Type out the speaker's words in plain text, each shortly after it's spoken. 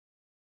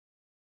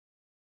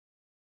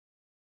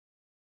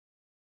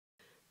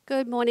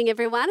Good morning,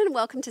 everyone, and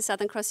welcome to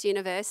Southern Cross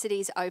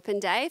University's Open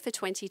Day for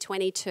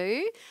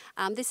 2022.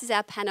 This is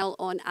our panel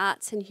on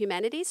Arts and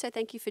Humanities, so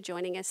thank you for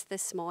joining us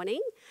this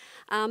morning.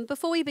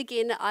 Before we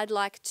begin, I'd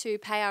like to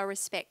pay our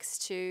respects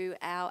to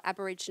our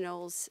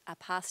Aboriginals,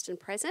 past and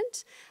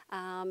present.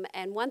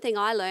 And one thing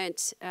I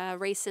learnt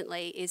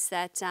recently is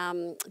that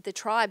the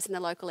tribes in the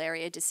local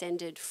area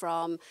descended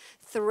from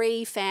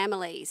 3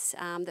 families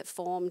that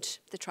formed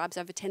the tribes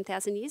over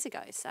 10,000 years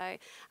ago. So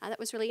that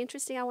was really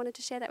interesting. I wanted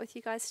to share that with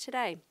you guys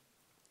today.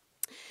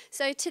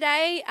 So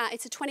today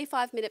it's a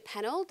 25-minute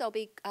panel. There'll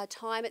be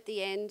time at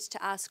the end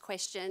to ask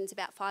questions,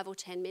 about 5 or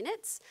 10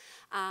 minutes.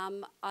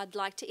 I'd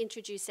like to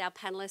introduce our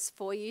panellists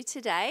for you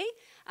today.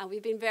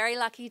 We've been very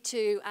lucky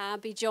to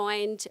be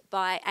joined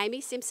by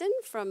Amy Simpson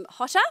from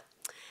HOTA,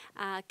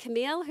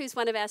 Camille, who's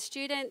one of our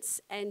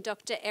students, and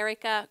Dr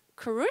Erika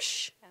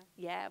Kerruish.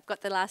 Yeah, I've got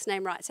the last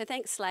name right. So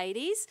thanks,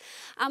 ladies.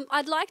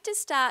 I'd like to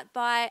start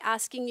by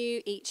asking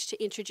you each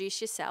to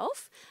introduce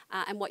yourself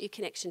and what your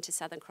connection to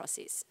Southern Cross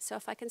is. So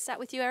if I can start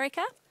with you,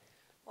 Erika.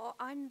 Well,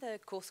 I'm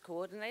the course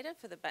coordinator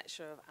for the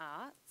Bachelor of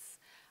Arts,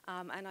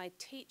 and I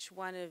teach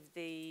one of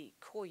the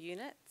core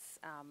units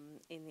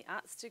in the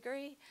arts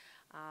degree,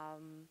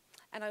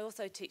 and I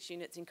also teach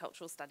units in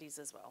cultural studies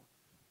as well.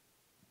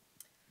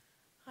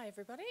 Hi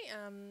everybody,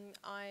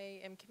 I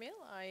am Camille.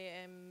 I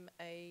am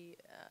a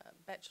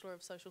Bachelor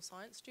of Social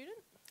Science student.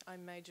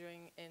 I'm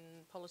majoring in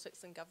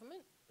politics and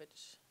government,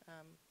 which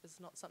is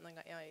not something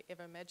I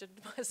ever imagined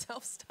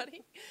myself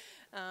studying,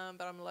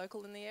 but I'm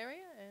local in the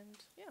area and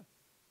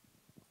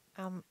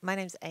yeah. My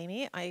name's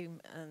Amy. I'm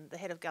the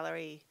head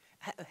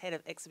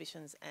of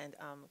exhibitions and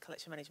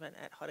collection management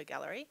at HOTA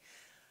Gallery.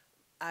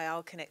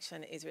 Our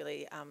connection is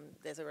really,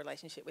 there's a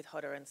relationship with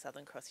HOTA and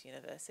Southern Cross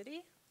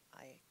University.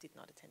 I did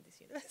not attend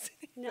this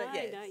university.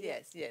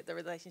 Yes, the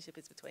relationship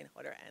is between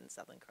HOTA and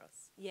Southern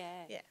Cross.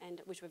 Yeah,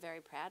 and which we're very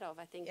proud of.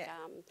 I think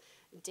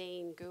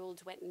Dean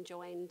Gould went and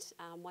joined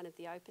one of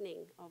the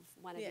opening of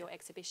one of your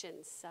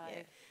exhibitions. So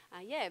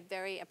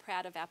very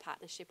proud of our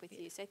partnership with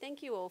you. So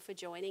thank you all for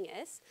joining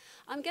us.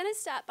 I'm going to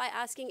start by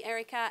asking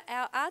Erika,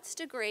 our arts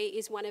degree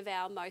is one of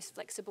our most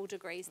flexible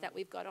degrees that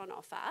we've got on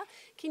offer.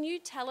 Can you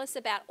tell us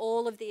about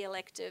all of the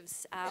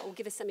electives or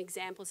give us some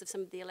examples of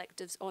some of the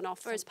electives on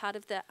offer as part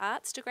of the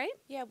arts degree?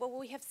 Yeah, well,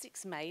 we have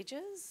 6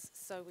 majors.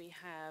 So we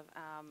have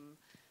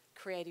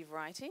creative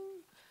writing,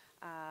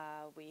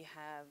 we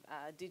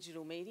have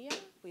digital media,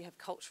 we have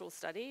cultural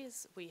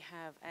studies, we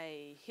have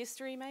a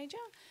history major,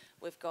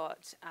 we've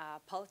got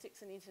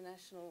politics and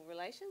international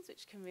relations,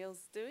 which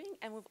Camille's doing,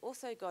 and we've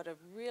also got a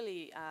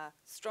really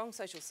strong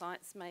social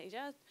science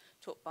major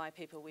taught by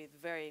people with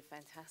very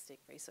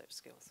fantastic research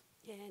skills.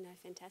 Yeah, no,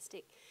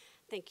 fantastic.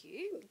 Thank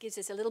you. It gives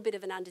us a little bit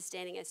of an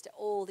understanding as to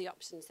all the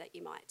options that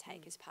you might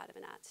take as part of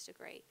an arts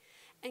degree.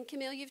 And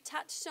Camille, you've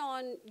touched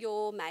on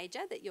your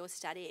major that you're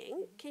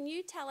studying. Can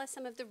you tell us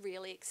some of the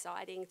really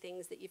exciting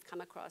things that you've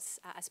come across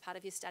as part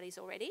of your studies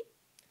already?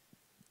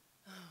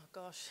 Oh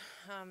gosh,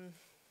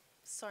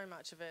 so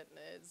much of it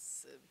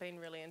has been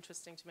really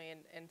interesting to me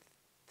and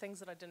things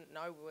that I didn't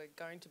know were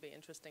going to be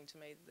interesting to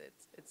me.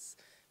 It's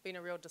been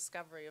a real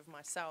discovery of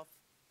myself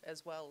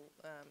as well,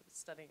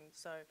 studying.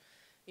 So,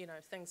 you know,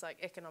 things like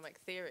economic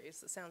theories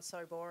that sound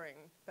so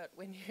boring, but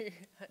when you,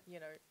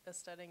 are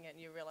studying it and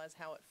you realise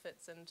how it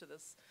fits into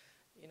this,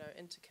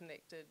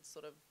 interconnected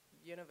sort of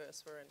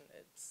universe we're in,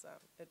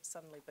 it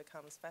suddenly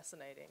becomes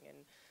fascinating and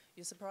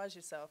you surprise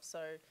yourself.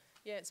 So,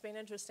 yeah, it's been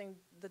interesting,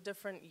 the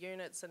different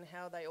units and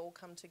how they all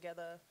come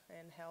together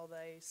and how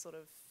they sort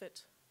of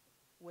fit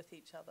with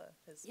each other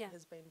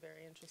has been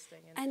very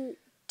interesting. And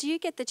do you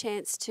get the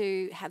chance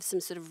to have some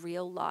sort of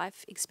real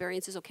life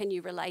experiences, or can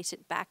you relate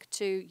it back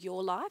to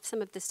your life,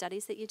 some of the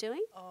studies that you're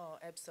doing? Oh,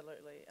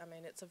 absolutely. I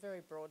mean, it's a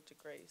very broad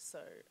degree. So,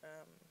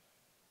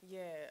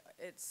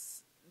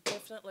 it's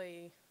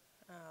definitely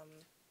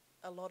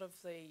a lot of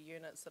the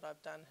units that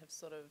I've done have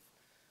sort of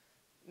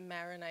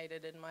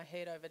marinated in my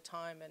head over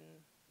time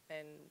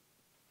and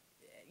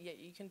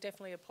you can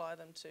definitely apply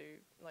them to,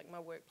 like, my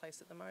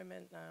workplace at the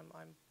moment.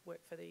 I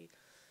work for the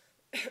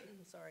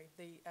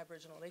the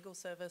Aboriginal Legal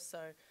Service, so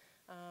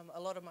a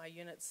lot of my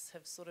units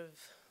have sort of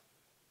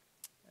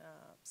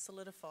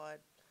solidified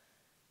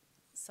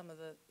some of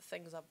the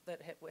things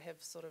that have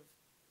sort of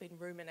been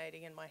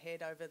ruminating in my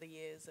head over the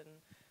years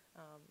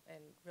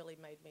and really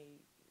made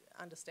me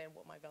understand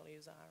what my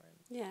values are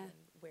and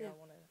where I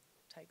want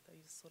to take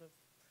these sort of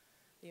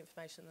the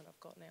information that I've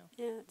got now.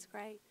 Yeah, that's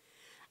great.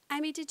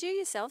 Amy, did you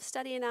yourself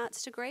study an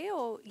arts degree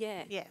or,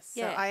 Yes,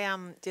 so I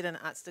did an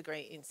arts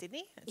degree in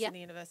Sydney, at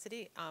Sydney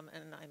University,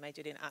 and I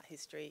majored in art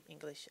history,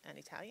 English and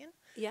Italian.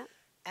 Yeah.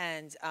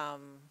 And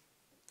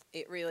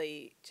it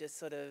really just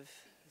sort of,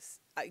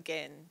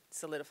 again,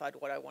 solidified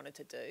what I wanted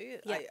to do.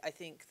 Yeah. I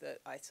think that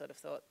I sort of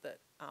thought that,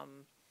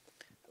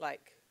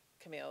 like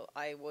Camille,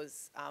 I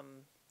was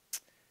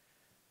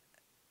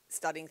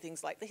studying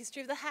things like the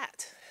history of the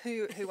hat.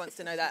 Who wants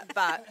to know that?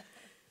 But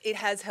it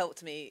has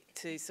helped me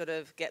to sort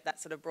of get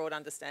that sort of broad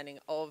understanding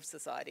of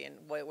society and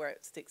where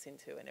it sticks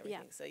into and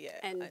everything. So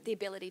and the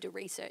ability to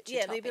research.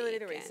 Yeah, the ability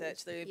to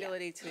research, the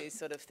ability to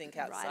sort of think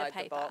outside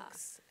the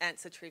box,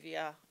 answer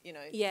trivia, you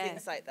know,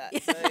 things like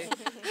that. So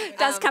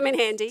does come in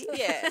handy.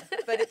 Yeah,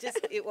 but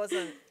it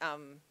wasn't.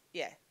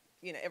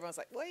 You know, everyone's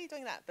like, "Why are you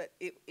doing that?" But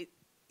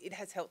it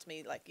has helped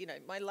me. Like, you know,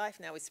 my life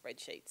now is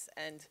spreadsheets,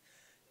 and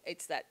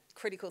it's that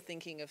critical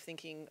thinking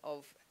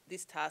of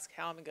this task,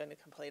 how am I going to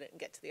complete it and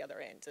get to the other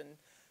end, and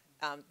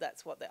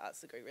that's what the arts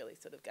degree really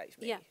sort of gave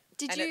me. Yeah.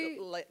 It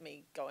let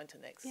me go into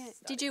next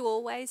studies. Did you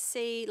always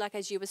see, like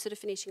as you were sort of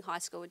finishing high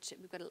school, which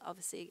we've got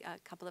obviously a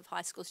couple of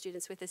high school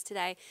students with us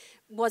today,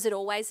 was it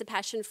always the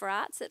passion for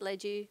arts that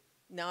led you?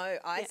 No,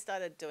 I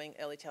started doing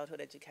early childhood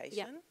education.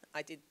 Yeah.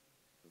 I did,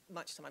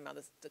 much to my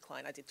mother's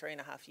decline, I did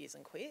 3.5 years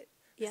and quit.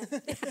 Yeah.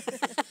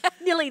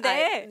 Nearly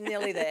there.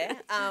 Nearly there.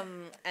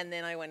 And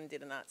then I went and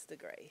did an arts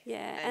degree.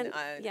 Yeah.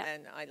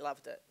 And I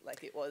loved it.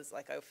 Like, it was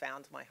like I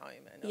found my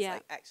home, and I was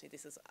like, actually,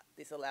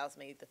 this allows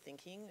me the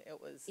thinking. It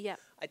was,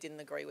 I didn't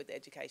agree with the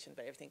education,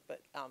 but everything,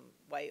 but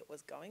way it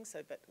was going.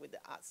 So, but with the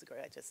arts degree,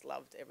 I just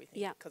loved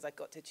everything because I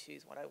got to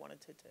choose what I wanted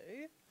to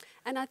do.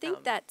 And I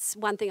think that's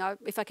one thing,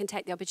 if I can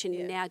take the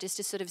opportunity now, just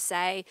to sort of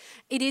say,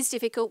 it is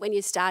difficult when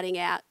you're starting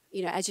out,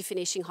 you know, as you're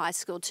finishing high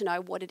school, to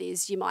know what it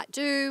is you might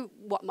do,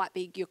 what might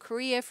be your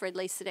career for at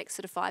least the next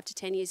sort of 5 to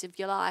 10 years of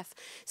your life.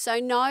 So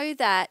know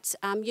that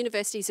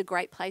university is a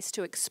great place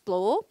to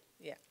explore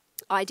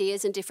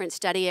ideas and different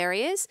study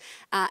areas,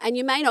 and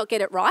you may not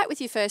get it right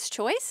with your first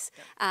choice,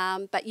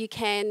 but you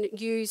can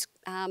use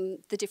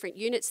the different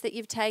units that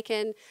you've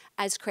taken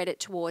as credit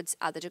towards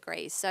other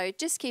degrees. So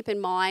just keep in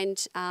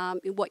mind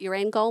what your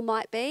end goal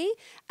might be,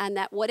 and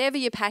that whatever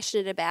you're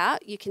passionate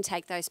about, you can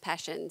take those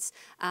passions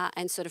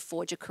and sort of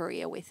forge a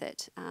career with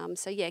it.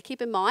 So yeah,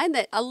 keep in mind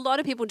that a lot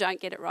of people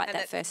don't get it right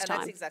first time.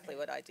 And that's exactly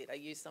what I did. I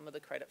used some of the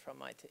credit from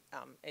my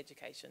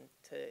education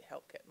to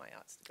help get my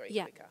arts degree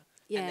quicker.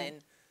 And then,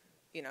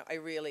 you know, I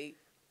really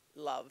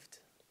loved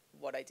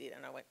what I did,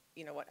 and I went,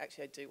 you know what,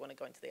 actually I do want to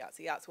go into the arts.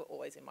 The arts were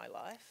always in my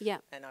life.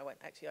 And I went,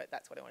 actually,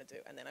 that's what I want to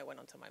do. And then I went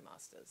on to my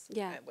master's,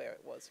 where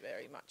it was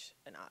very much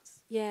an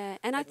arts. Yeah,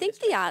 and I think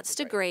the arts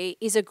degree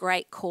is a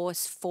great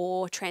course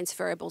for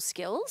transferable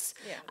skills.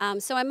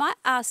 So I might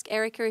ask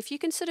Erika if you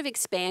can sort of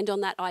expand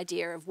on that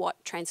idea of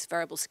what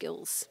transferable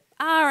skills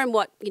are, and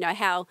what, you know,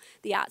 how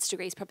the arts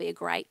degree is probably a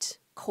great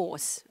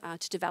course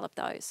to develop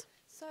those.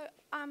 So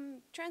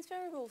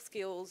transferable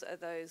skills are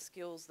those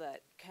skills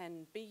that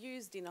can be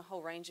used in a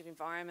whole range of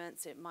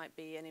environments. It might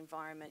be an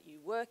environment you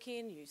work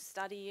in, you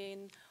study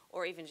in,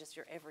 or even just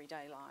your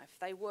everyday life.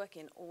 They work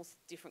in all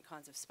different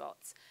kinds of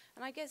spots.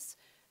 And I guess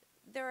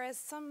there are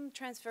some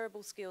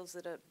transferable skills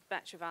that a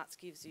Bachelor of Arts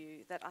gives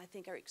you that I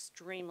think are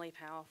extremely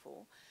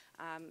powerful.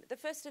 The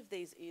first of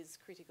these is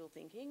critical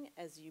thinking,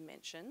 as you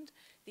mentioned,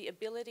 the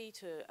ability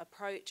to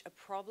approach a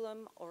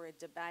problem or a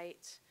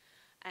debate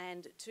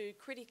and to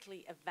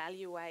critically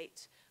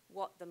evaluate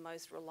what the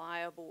most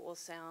reliable or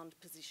sound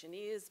position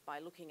is by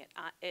looking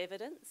at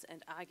evidence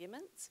and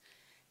arguments.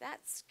 That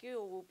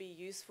skill will be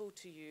useful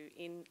to you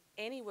in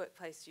any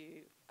workplace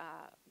you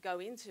go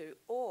into,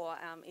 or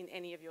in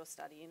any of your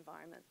study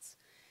environments.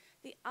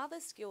 The other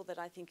skill that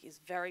I think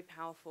is very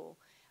powerful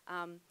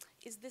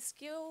is the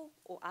skill,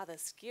 or other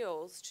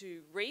skills,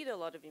 to read a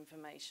lot of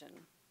information,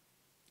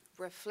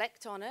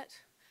 reflect on it,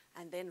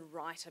 and then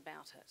write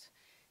about it.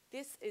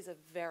 This is a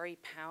very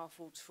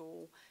powerful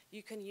tool.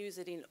 You can use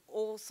it in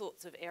all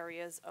sorts of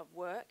areas of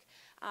work.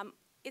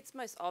 It's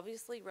most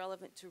obviously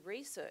relevant to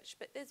research,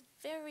 but there's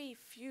very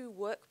few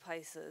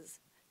workplaces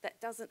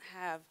that doesn't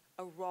have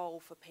a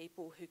role for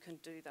people who can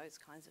do those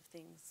kinds of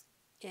things.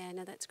 Yeah,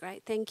 no, that's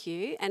great. Thank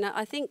you. And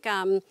I think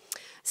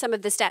some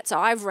of the stats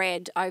I've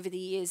read over the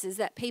years is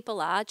that people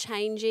are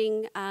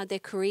changing their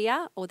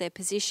career or their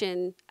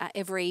position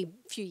every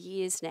few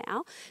years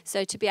now.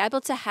 So to be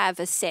able to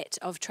have a set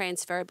of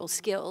transferable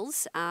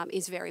skills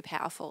is very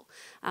powerful.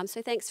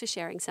 So thanks for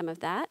sharing some of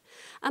that.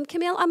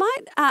 Camille, I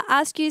might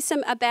ask you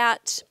some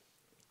about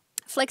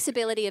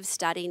flexibility of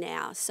study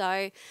now.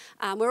 So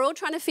we're all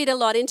trying to fit a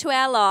lot into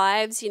our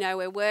lives. You know,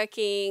 we're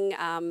working,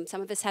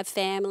 some of us have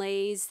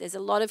families, there's a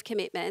lot of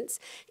commitments.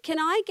 Can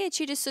I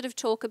get you to sort of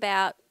talk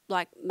about,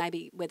 like,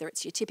 maybe whether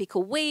it's your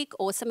typical week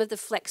or some of the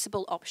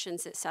flexible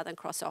options that Southern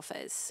Cross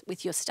offers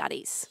with your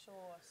studies?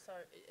 Sure, so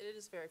it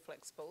is very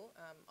flexible.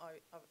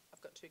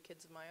 I've got 2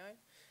 kids of my own.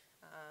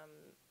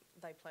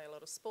 They play a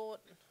lot of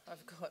sport.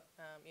 I've got,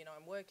 you know,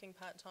 I'm working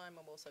part-time,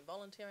 I'm also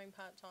volunteering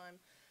part-time.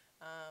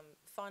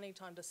 Finding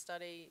time to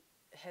study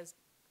has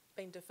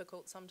been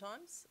difficult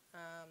sometimes.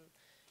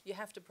 You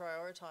have to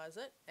prioritise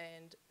it,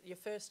 and your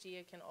first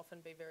year can often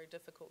be very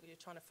difficult. You're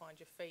trying to find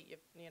your feet.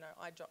 You know,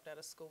 I dropped out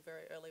of school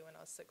very early when I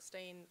was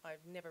 16.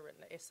 I've never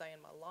written an essay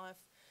in my life.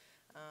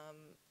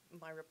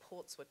 My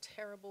reports were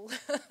terrible.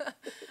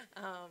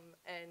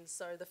 And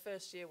so the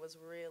first year was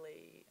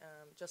really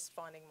just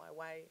finding my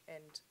way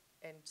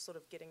and sort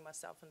of getting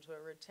myself into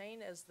a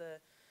routine. As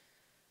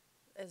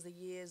the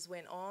years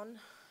went on,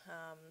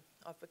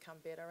 I've become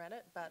better at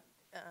it, but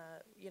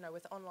you know,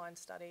 with online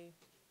study,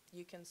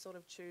 you can sort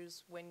of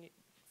choose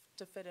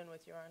to fit in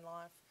with your own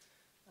life.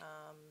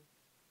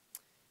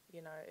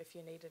 You know, if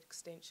you need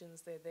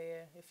extensions, they're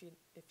there if you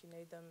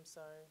need them.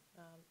 So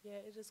yeah,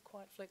 it is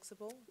quite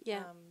flexible.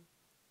 Yeah.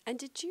 And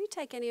did you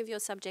take any of your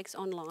subjects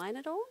online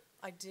at all?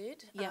 I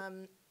did. Yeah.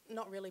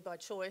 Not really by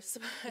choice.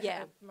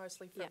 Yeah.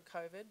 Mostly from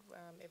COVID.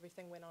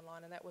 Everything went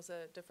online, and that was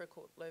a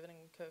difficult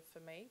learning curve for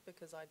me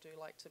because I do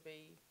like to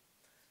be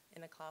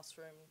in a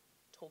classroom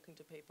talking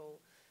to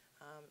people.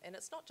 And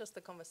it's not just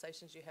the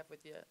conversations you have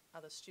with your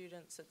other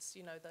students, it's,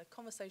 you know, the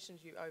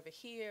conversations you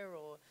overhear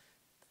or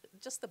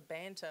just the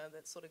banter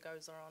that sort of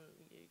goes on,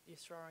 you're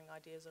throwing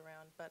ideas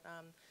around. But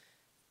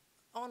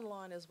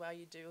online as well,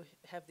 you do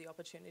have the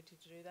opportunity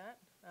to do that.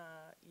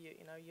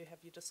 You know, you have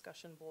your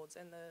discussion boards,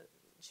 and the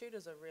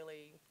tutors are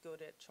really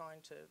good at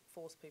trying to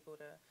force people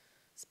to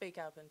speak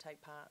up and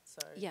take part.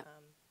 So,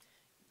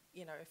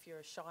 you know, if you're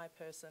a shy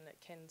person, it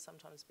can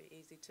sometimes be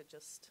easy to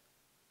just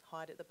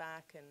hide at the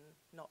back and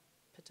not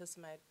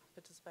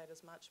participate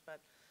as much.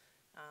 But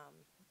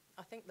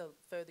I think the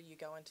further you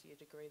go into your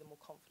degree, the more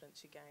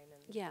confidence you gain,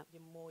 and the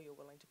more you're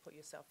willing to put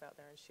yourself out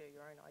there and share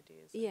your own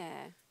ideas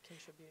and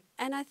contribute.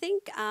 And I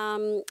think,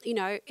 you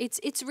know,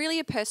 it's really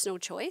a personal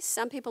choice.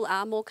 Some people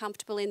are more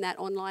comfortable in that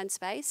online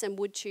space and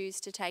would choose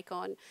to take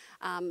on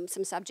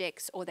some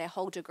subjects or their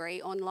whole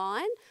degree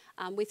online.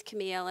 With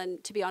Camille,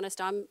 and to be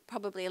honest, I'm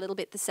probably a little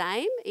bit the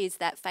same, is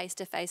that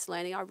face-to-face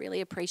learning. I really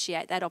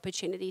appreciate that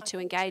opportunity to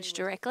engage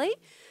directly.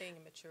 Being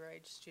a mature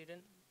age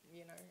student,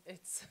 you know,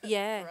 it's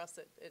for us,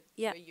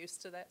 we're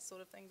used to that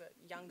sort of thing, but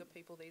younger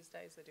people these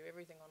days, they do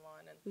everything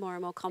online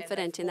and more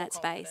confident in that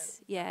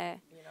space. You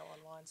know,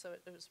 online. So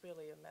it was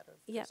really a matter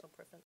of personal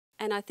preference.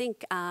 And I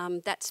think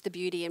that's the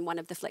beauty and one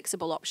of the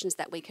flexible options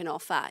that we can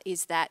offer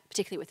is that,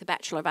 particularly with a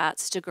Bachelor of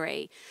Arts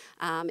degree,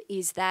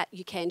 is that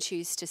you can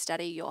choose to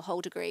study your whole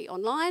degree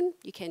online,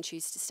 you can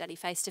choose to study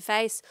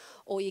face-to-face,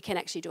 or you can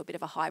actually do a bit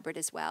of a hybrid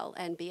as well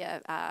and be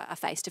a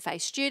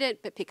face-to-face student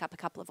but pick up a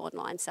couple of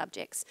online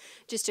subjects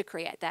just to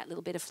create that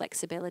little bit of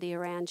flexibility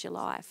around your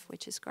life,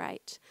 which is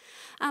great.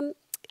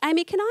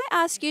 Amy, can I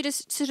ask you to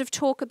sort of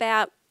talk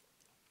about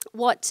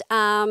what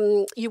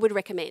you would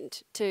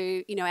recommend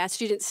to, you know, our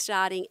students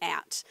starting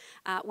out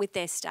with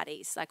their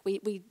studies? Like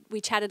we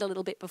chatted a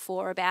little bit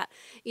before about,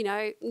 you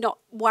know, not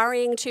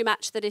worrying too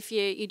much that if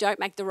you don't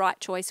make the right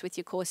choice with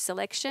your course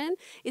selection.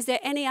 Is there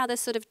any other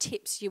sort of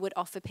tips you would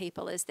offer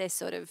people as they're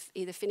sort of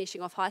either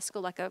finishing off high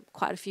school, like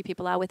quite a few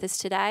people are with us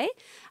today,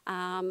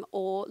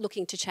 or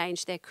looking to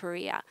change their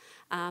career?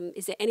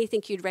 Is there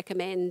anything you'd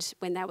recommend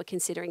when they were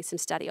considering some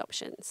study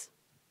options?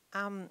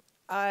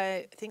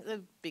 I think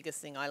the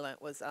biggest thing I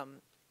learnt was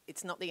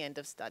it's not the end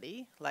of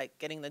study. Like,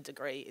 getting the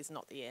degree is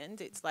not the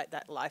end. It's like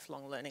that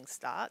lifelong learning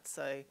starts.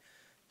 So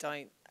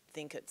don't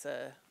think it's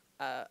a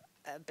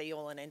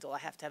be-all and end-all. I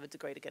have to have a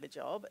degree to get a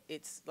job.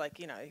 It's like,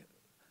 you know,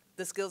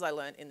 the skills I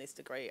learnt in this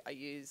degree I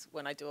use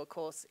when I do a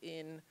course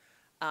in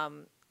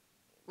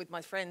with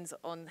my friends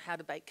on how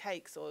to bake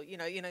cakes, or you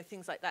know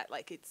things like that.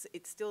 Like, it's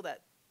still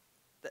that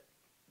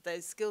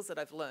those skills that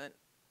I've learnt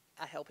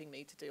are helping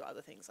me to do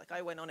other things. Like,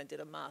 I went on and did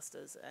a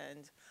master's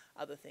and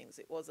other things.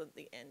 It wasn't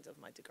the end of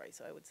my degree,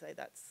 so I would say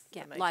that's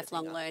the major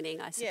lifelong thing.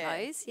 learning, I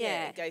suppose.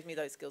 Yeah, it gave me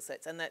those skill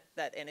sets and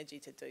that energy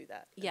to do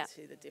that, and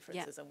see the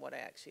differences and what I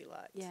actually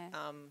liked.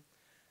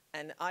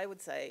 And I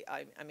would say,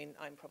 I mean,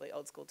 I'm probably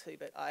old school too,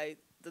 but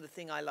the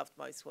thing I loved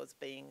most was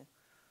being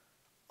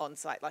on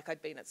site. Like,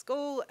 I'd been at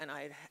school and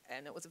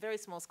it was a very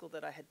small school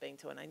that I had been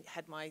to, and I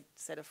had my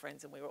set of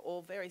friends and we were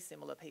all very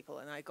similar people,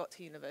 and I got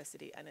to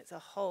university and it's a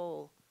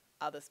whole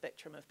other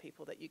spectrum of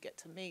people that you get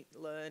to meet,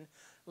 learn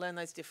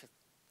those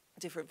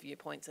different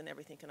viewpoints and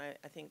everything. And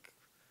I think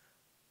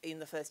in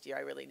the first year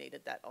I really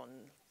needed that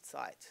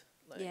on-site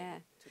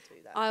learning to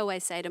do that. I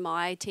always say to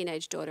my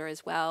teenage daughter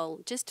as well,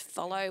 just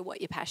follow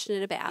what you're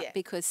passionate about,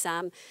 because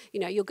you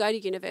know, you'll go to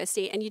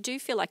university and you do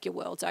feel like your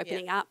world's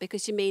opening up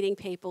because you're meeting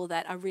people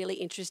that are really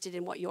interested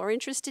in what you're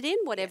interested in,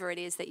 whatever it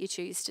is that you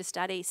choose to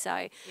study.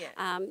 So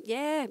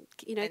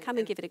you know, come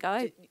and give it a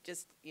go.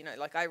 Just, you know,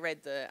 like, I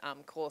read the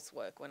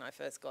coursework when I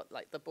first got,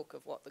 like, the book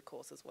of what the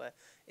courses were.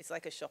 It's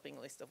like a shopping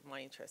list of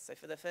my interests. So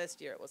for the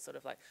first year it was sort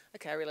of like,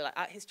 okay, I really like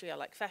art history, I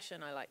like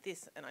fashion, I like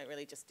this, and I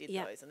really just did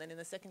those. And then in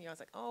the second year I was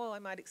like, oh, I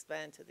might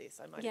expand to this,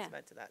 I might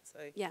expand to that. So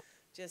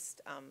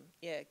just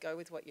go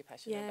with what you're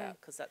passionate about,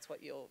 because that's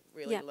what you'll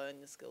really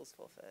learn the skills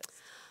for first.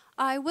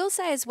 I will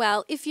say as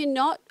well, if you're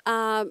not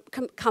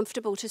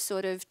comfortable to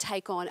sort of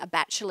take on a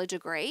bachelor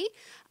degree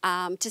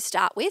to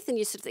start with, and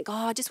you sort of think,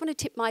 oh, I just want to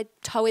tip my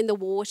toe in the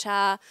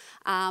water,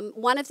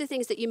 one of the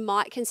things that you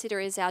might consider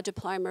is our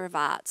Diploma of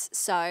Arts.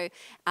 So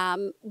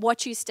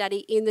what you study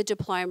in the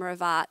Diploma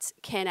of Arts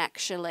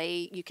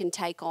you can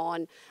take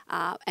on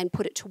and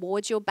put it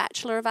towards your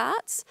Bachelor of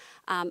Arts.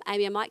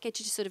 Amy, I might get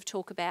you to sort of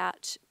talk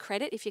about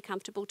credit, if you're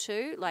comfortable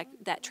too, like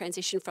that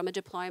transition from a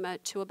diploma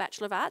to a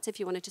Bachelor of Arts, if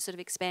you wanted to sort of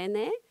expand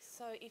there.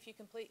 So if you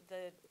complete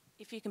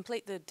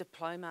the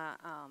diploma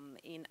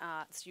in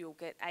arts, you'll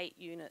get 8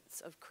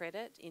 units of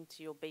credit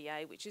into your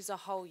BA, which is a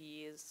whole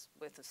year's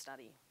worth of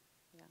study.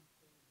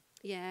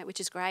 Yeah, which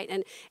is great.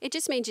 And it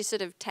just means you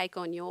sort of take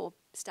on your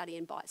study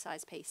in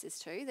bite-sized pieces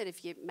too, that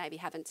if you maybe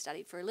haven't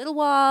studied for a little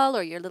while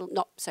or you're a little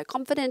not so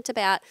confident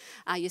about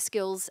your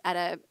skills at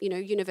a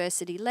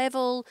university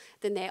level,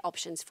 then there are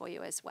options for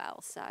you as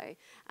well. So,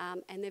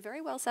 and they're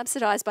very well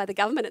subsidised by the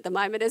government at the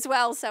moment as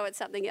well, so it's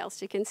something else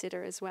to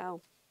consider as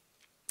well.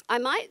 I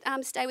might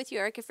stay with you,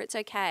 Erika, if it's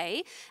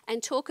okay,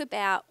 and talk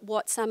about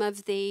what some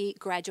of the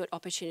graduate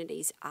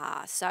opportunities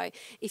are. So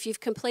if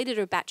you've completed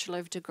a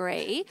bachelor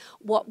degree,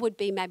 what would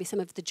be maybe some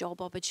of the job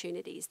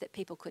opportunities that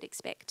people could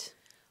expect?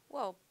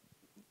 Well,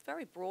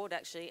 very broad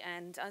actually,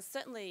 and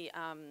certainly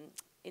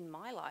in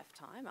my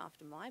lifetime,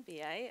 after my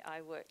BA,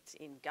 I worked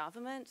in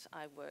government,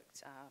 I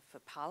worked for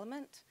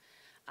Parliament.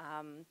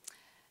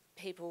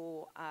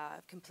 People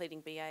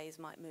completing BAs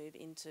might move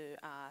into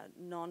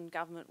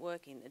non-government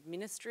work in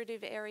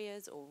administrative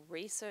areas or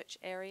research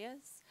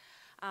areas.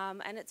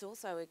 And it's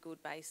also a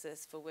good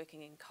basis for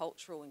working in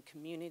cultural and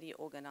community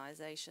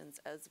organisations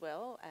as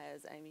well,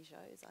 as Amy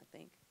shows, I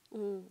think.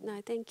 No,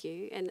 thank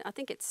you. And I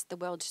think it's the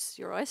world's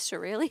your oyster,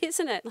 really,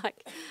 isn't it?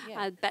 Like,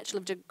 the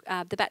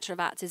Bachelor of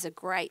Arts is a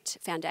great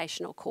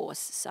foundational course.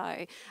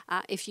 So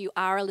if you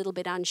are a little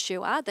bit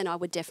unsure, then I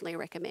would definitely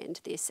recommend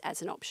this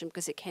as an option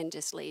because it can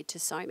just lead to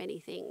so many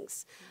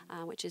things,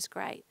 which is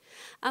great.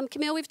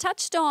 Camille, we've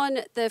touched on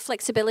the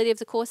flexibility of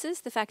the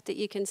courses, the fact that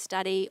you can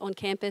study on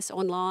campus,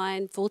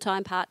 online,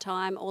 full-time,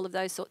 part-time, all of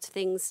those sorts of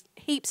things,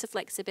 heaps of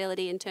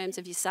flexibility in terms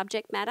of your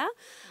subject matter.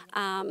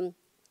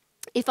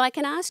 If I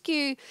can ask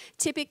you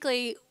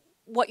typically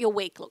what your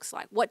week looks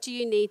like, what do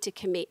you need to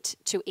commit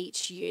to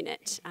each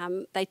unit?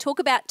 They talk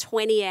about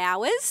 20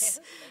 hours.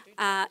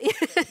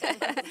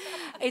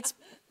 It's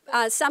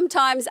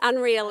sometimes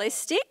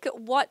unrealistic.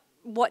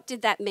 What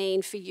did that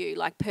mean for you,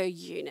 like per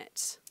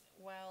unit?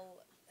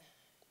 Well,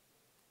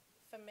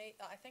 for me,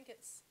 I think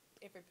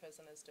every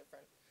person is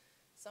different.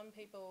 Some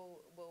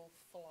people will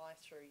fly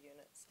through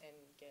units and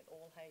get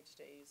all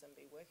HDs and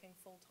be working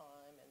full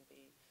time and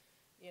be,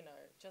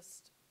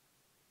 just...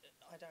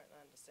 I don't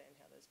understand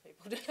how those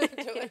people do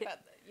it,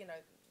 but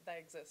they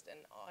exist,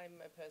 and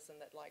I'm a person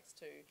that likes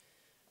to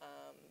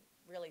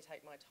really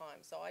take my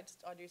time. So I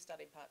do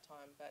study part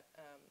time, but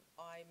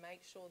I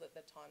make sure that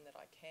the time that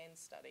I can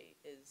study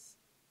is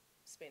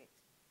spent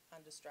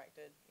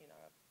undistracted.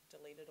 I've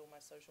deleted all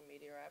my social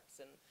media apps,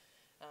 and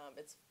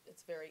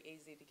it's very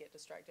easy to get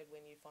distracted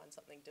when you find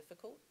something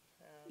difficult.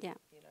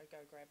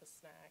 Go grab a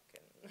snack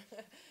and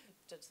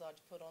decide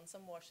to put on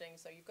some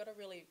washing. So you've got to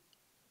really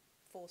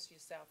force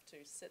yourself to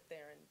sit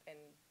there and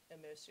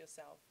immerse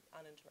yourself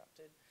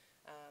uninterrupted.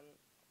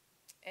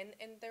 And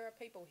there are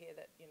people here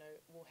that,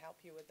 will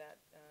help you with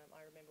that.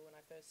 I remember when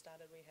I first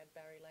started, we had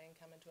Barry Lane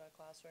come into our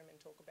classroom and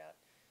talk about,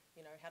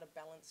 how to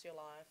balance your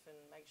life and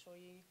make sure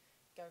you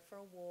go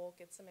for a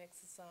walk, get some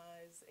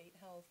exercise, eat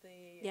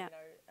healthy,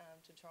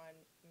 to try and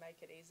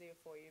make it easier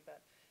for you.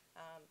 But,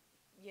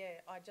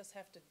 I just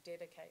have to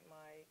dedicate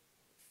my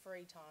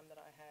free time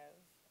that I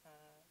have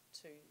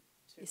to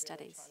really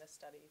studies. Trying to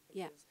study,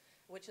 because,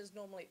 which is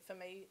normally for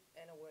me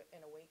in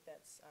a week.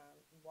 That's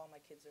while my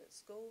kids are at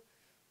school,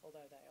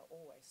 although they are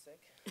always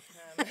sick,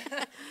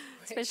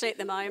 especially at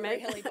the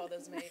moment. It really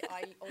bothers me.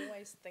 I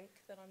always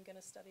think that I'm going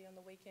to study on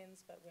the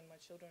weekends, but when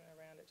my children are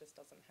around, it just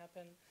doesn't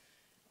happen.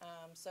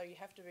 So you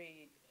have to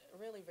be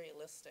really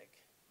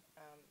realistic,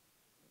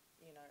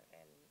 and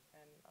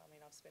I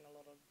mean I've spent a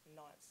lot of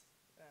nights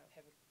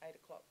having 8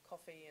 o'clock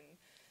coffee and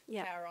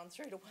power on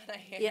through to 1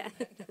 a.m.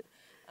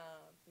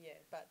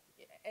 But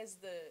as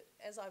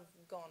I've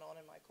gone on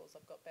in my course,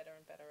 I've got better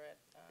and better at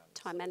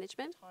time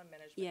management.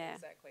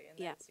 Exactly, and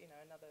that's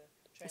another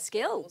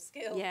skill.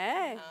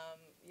 And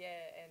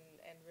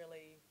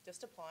really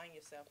just applying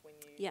yourself when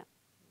you have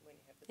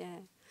the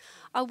time.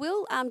 I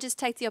will just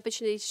take the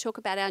opportunity to talk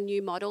about our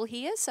new model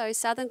here. So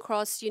Southern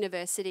Cross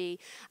University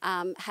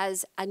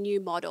has a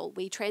new model.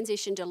 We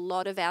transitioned a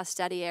lot of our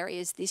study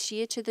areas this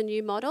year to the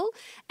new model.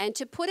 And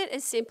to put it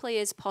as simply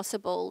as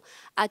possible,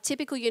 a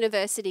typical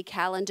university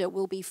calendar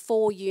will be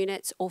 4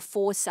 units or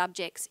 4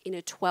 subjects in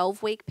a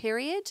 12-week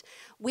period.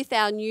 With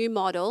our new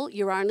model,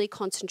 you're only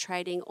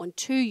concentrating on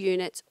 2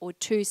 units or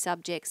 2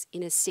 subjects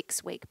in a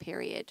 6-week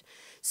period.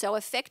 So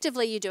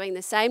effectively, you're doing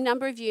the same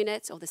number of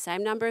units or the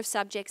same number of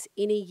subjects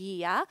in a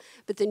year,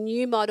 but the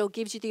new model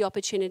gives you the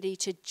opportunity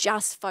to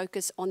just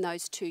focus on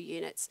those 2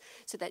 units.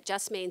 So that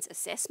just means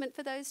assessment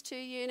for those 2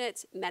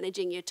 units,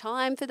 managing your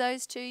time for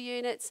those 2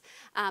 units,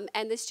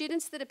 and the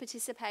students that are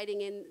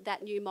participating in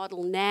that new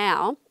model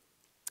now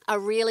are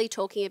really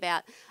talking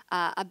about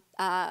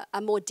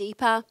a more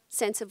deeper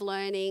sense of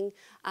learning,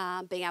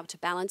 being able to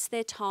balance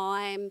their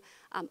time,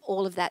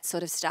 all of that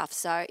sort of stuff.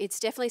 So it's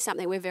definitely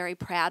something we're very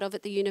proud of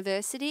at the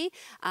university,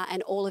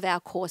 and all of our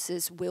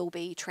courses will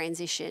be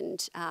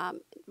transitioned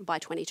by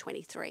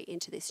 2023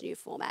 into this new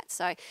format.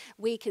 So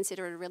we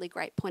consider it a really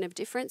great point of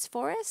difference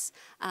for us,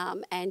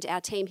 and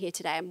our team here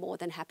today are more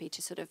than happy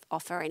to sort of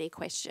offer any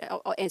question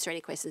or answer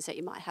any questions that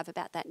you might have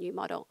about that new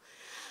model.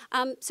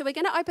 So we're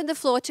going to open the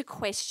floor to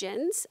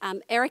questions.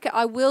 Erika,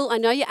 I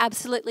know you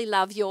absolutely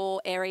love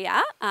your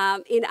area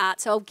in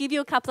art, so I'll give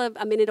you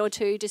a minute or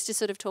two just to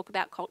sort of talk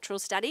about cultural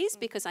studies,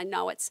 because I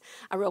know it's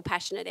a real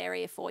passionate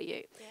area for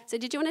you. Yeah. So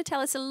did you want to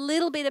tell us a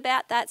little bit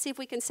about that, see if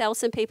we can sell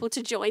some people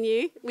to join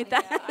you with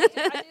that?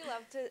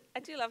 I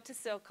do love to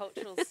sell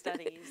cultural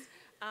studies.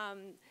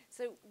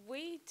 So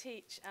we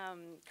teach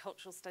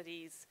cultural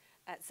studies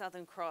at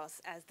Southern Cross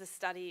as the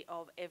study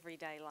of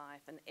everyday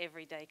life and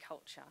everyday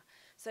culture.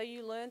 So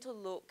you learn to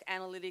look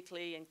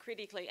analytically and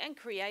critically and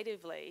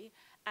creatively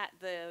at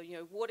the,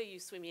 what are you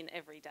swimming in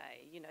every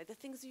day? The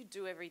things you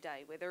do every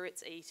day, whether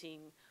it's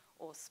eating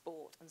or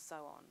sport and so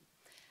on.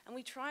 And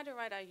we try to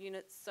write our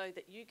units so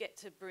that you get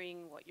to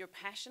bring what you're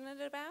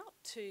passionate about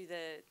to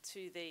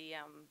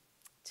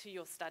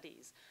your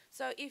studies.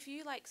 So if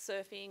you like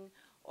surfing,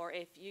 or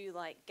if you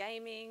like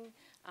gaming,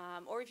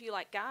 or if you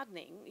like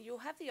gardening, you'll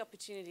have the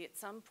opportunity at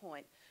some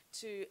point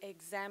to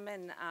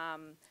examine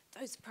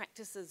those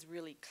practices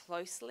really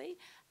closely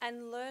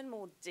and learn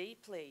more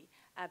deeply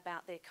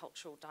about their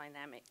cultural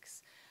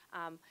dynamics.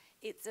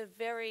 It's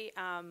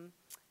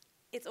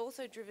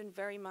also driven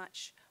very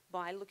much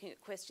by looking at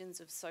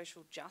questions of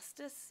social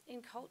justice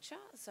in culture.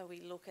 So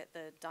we look at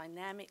the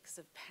dynamics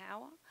of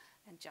power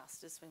and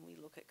justice when we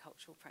look at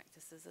cultural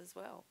practices as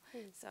well.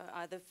 So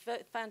the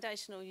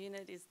foundational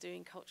unit is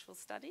doing cultural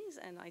studies,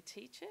 and I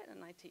teach it,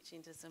 and I teach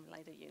into some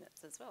later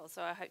units as well.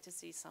 So I hope to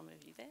see some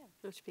of you there.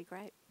 That should be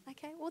great.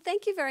 Okay, well,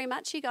 thank you very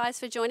much, you guys,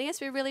 for joining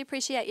us. We really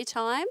appreciate your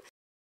time.